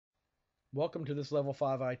Welcome to this Level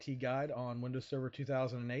 5 IT guide on Windows Server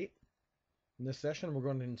 2008. In this session, we're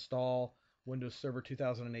going to install Windows Server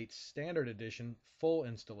 2008 Standard Edition full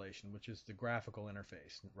installation, which is the graphical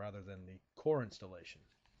interface rather than the core installation.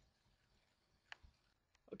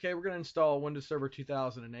 Okay, we're going to install Windows Server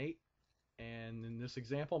 2008, and in this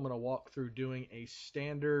example, I'm going to walk through doing a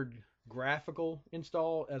standard graphical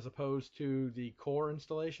install as opposed to the core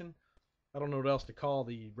installation. I don't know what else to call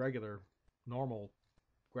the regular, normal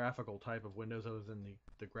graphical type of Windows other than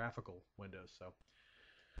the graphical Windows. So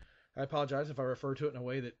I apologize if I refer to it in a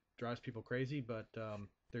way that drives people crazy, but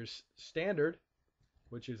there's standard,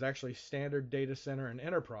 which is actually standard data center and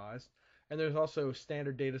enterprise. And there's also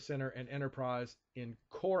standard data center and enterprise in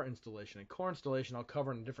core installation. And core installation I'll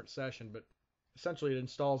cover in a different session, but essentially it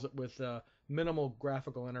installs it with minimal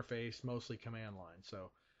graphical interface, mostly command line.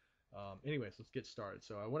 So anyways, let's get started.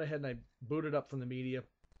 So I went ahead and I booted up from the media,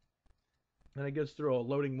 and it goes through a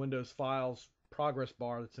loading Windows files progress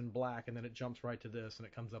bar that's in black, and then it jumps right to this, and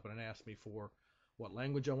it comes up and it asks me for what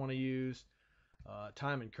language I want to use,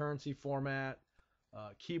 time and currency format,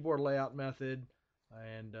 keyboard layout method,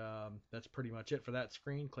 and that's pretty much it for that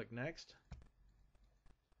screen. Click next.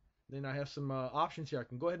 Then I have some options here. I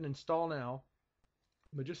can go ahead and install now,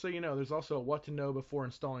 but just so you know, there's also a what to know before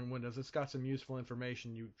installing Windows. It's got some useful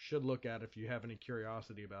information you should look at if you have any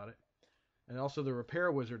curiosity about it. And also the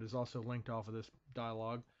repair wizard is also linked off of this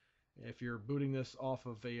dialog. If you're booting this off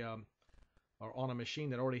of a or on a machine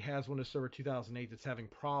that already has Windows Server 2008 that's having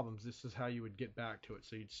problems, this is how you would get back to it.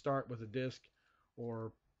 So you'd start with a disk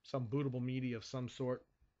or some bootable media of some sort,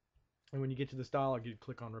 and when you get to this dialog, you'd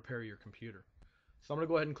click on Repair Your Computer. So I'm going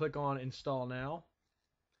to go ahead and click on Install Now.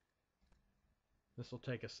 This will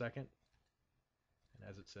take a second, and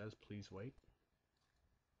as it says, please wait.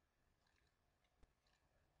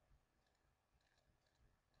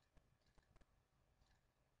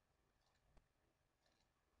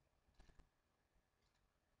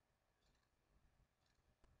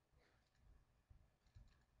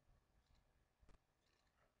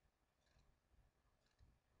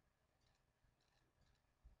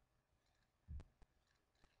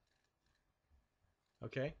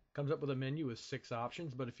 Okay, comes up with a menu with 6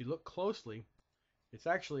 options, but if you look closely, it's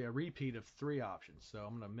actually a repeat of 3 options. So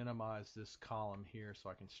I'm going to minimize this column here so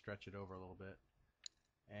I can stretch it over a little bit.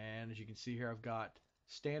 And as you can see here, I've got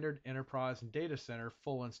standard, enterprise, and data center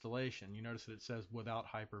full installation. You notice that it says without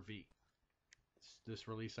Hyper-V. This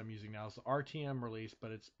release I'm using now is the RTM release,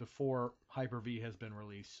 but it's before Hyper-V has been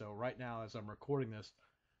released. So right now, as I'm recording this,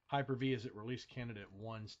 Hyper-V is at release candidate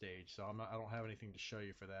 1 stage. So I don't have anything to show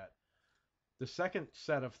you for that. The second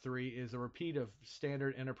set of 3 is a repeat of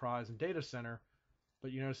standard, enterprise, and data center,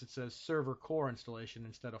 but you notice it says server core installation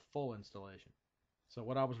instead of full installation. So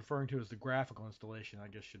what I was referring to as the graphical installation, I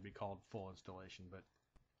guess should be called full installation, but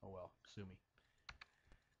oh well, sue me.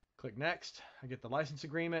 Click next. I get the license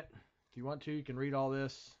agreement. If you want to, you can read all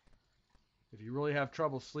this. If you really have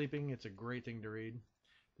trouble sleeping, it's a great thing to read.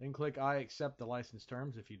 Then click I accept the license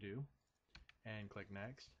terms if you do, and click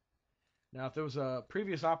next. Now, if there was a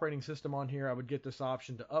previous operating system on here, I would get this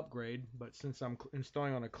option to upgrade, but since I'm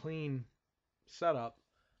installing on a clean setup,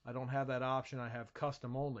 I don't have that option. I have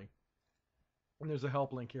custom only. And there's a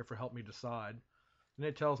help link here for help me decide. And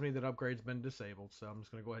it tells me that upgrade's been disabled, so I'm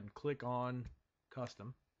just going to go ahead and click on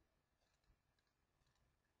custom.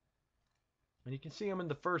 And you can see I'm in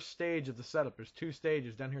the first stage of the setup. There's 2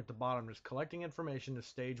 stages down here at the bottom. There's collecting information is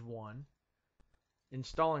stage 1.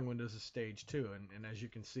 Installing Windows is stage 2. And as you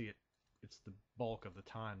can see, it's the bulk of the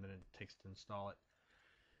time that it takes to install it.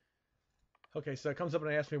 Okay, so it comes up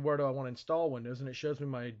and it asks me where do I want to install Windows, and it shows me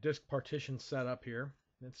my disk partition set up here.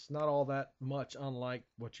 It's not all that much unlike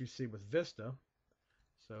what you see with Vista.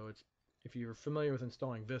 So if you're familiar with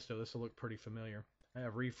installing Vista, this will look pretty familiar. I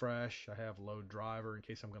have refresh, I have load driver in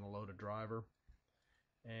case I'm going to load a driver,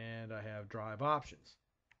 and I have drive options.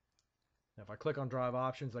 Now if I click on drive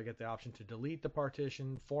options, I get the option to delete the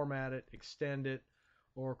partition, format it, extend it,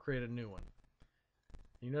 or create a new one.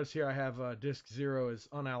 You notice here I have disk 0 as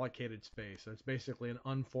unallocated space. So it's basically an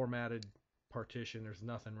unformatted partition. There's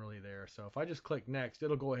nothing really there. So if I just click next,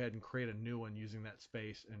 it'll go ahead and create a new one using that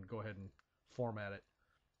space and go ahead and format it.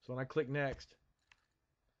 So when I click next,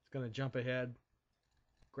 it's going to jump ahead,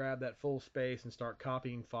 grab that full space, and start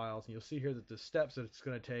copying files. And you'll see here that the steps that it's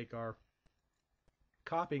going to take are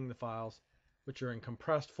copying the files, which are in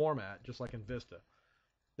compressed format, just like in Vista.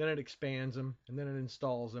 Then it expands them, and then it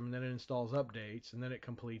installs them, and then it installs updates, and then it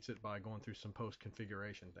completes it by going through some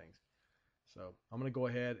post-configuration things. So I'm going to go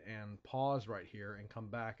ahead and pause right here and come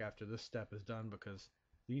back after this step is done because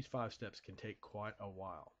these 5 steps can take quite a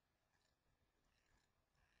while.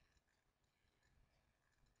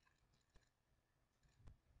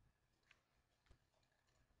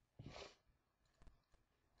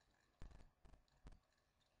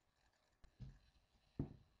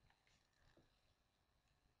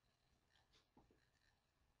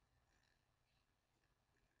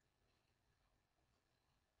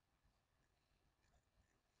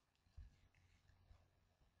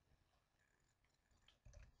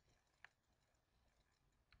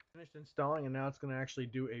 finished installing, and now it's going to actually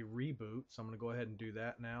do a reboot. So I'm going to go ahead and do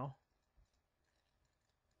that now.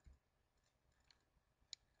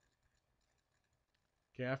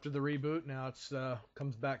 Okay, after the reboot, now it's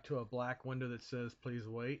comes back to a black window that says please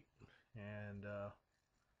wait, and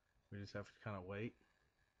we just have to kind of wait.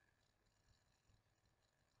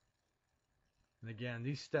 And again,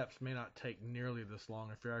 these steps may not take nearly this long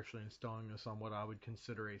if you're actually installing this on what I would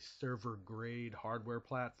consider a server grade hardware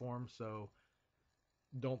platform. So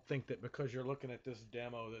don't think that because you're looking at this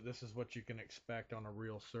demo that this is what you can expect on a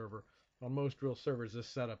real server. On most real servers, this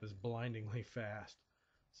setup is blindingly fast.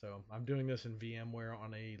 So I'm doing this in VMware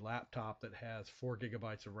on a laptop that has 4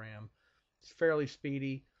 gigabytes of RAM. It's fairly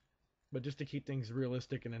speedy, but just to keep things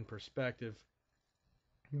realistic and in perspective,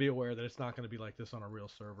 be aware that it's not going to be like this on a real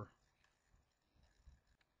server.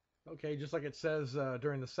 Okay, just like it says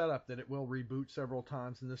during the setup that it will reboot several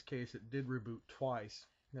times. In this case, it did reboot twice.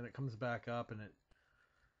 Then it comes back up and it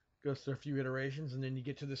goes through a few iterations, and then you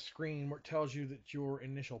get to this screen where it tells you that your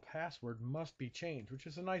initial password must be changed, which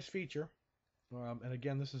is a nice feature. And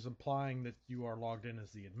again, this is implying that you are logged in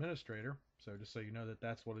as the administrator. So just so you know that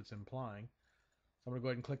that's what it's implying. So I'm going to go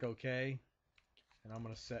ahead and click OK. And I'm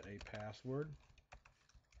going to set a password.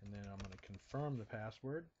 And then I'm going to confirm the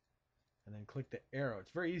password. And then click the arrow.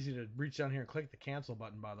 It's very easy to reach down here and click the cancel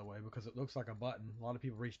button, by the way, because it looks like a button. A lot of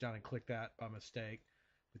people reach down and click that by mistake.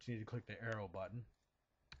 But you need to click the arrow button.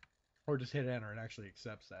 Or just hit enter. It actually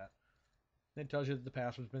accepts that. Then it tells you that the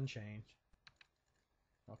password's been changed.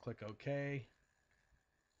 I'll click OK.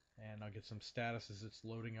 And I'll get some status as it's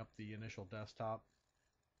loading up the initial desktop.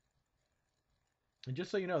 And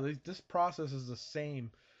just so you know, this process is the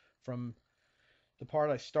same from the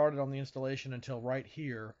part I started on the installation until right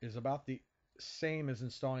here is about the same as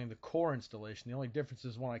installing the core installation. The only difference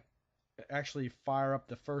is when I actually fire up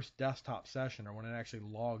the first desktop session, or when it actually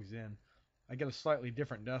logs in, I get a slightly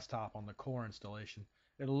different desktop on the core installation.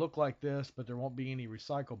 It'll look like this, but there won't be any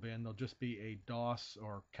recycle bin. There'll just be a DOS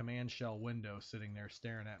or command shell window sitting there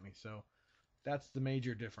staring at me. So that's the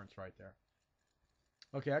major difference right there.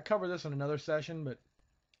 Okay, I cover this in another session, but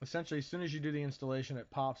essentially as soon as you do the installation,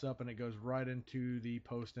 it pops up and it goes right into the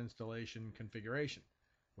post-installation configuration,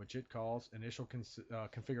 which it calls Initial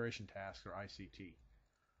Configuration Task, or ICT.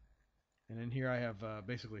 And in here I have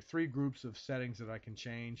basically 3 groups of settings that I can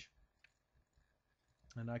change.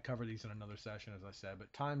 And I cover these in another session, as I said.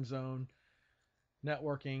 But time zone,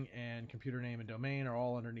 networking, and computer name and domain are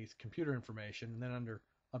all underneath computer information. And then under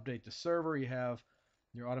update the server, you have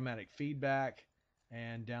your automatic feedback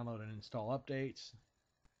and download and install updates.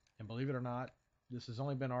 And believe it or not, this has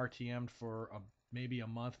only been RTM'd for maybe a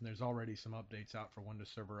month, and there's already some updates out for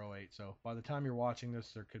Windows Server 08. So by the time you're watching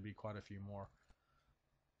this, there could be quite a few more.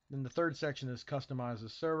 Then the third section is customize the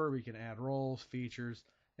server. We can add roles, features,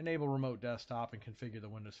 enable remote desktop, and configure the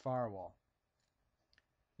Windows firewall.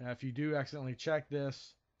 Now, if you do accidentally check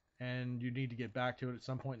this and you need to get back to it at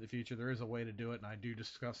some point in the future, there is a way to do it, and I do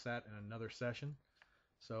discuss that in another session.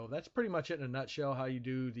 So that's pretty much it in a nutshell, how you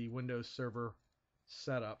do the Windows Server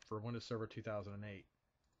setup for Windows Server 2008.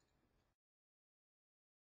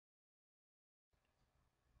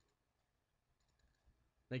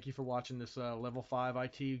 Thank you for watching this Level 5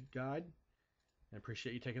 IT guide. I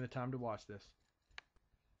appreciate you taking the time to watch this.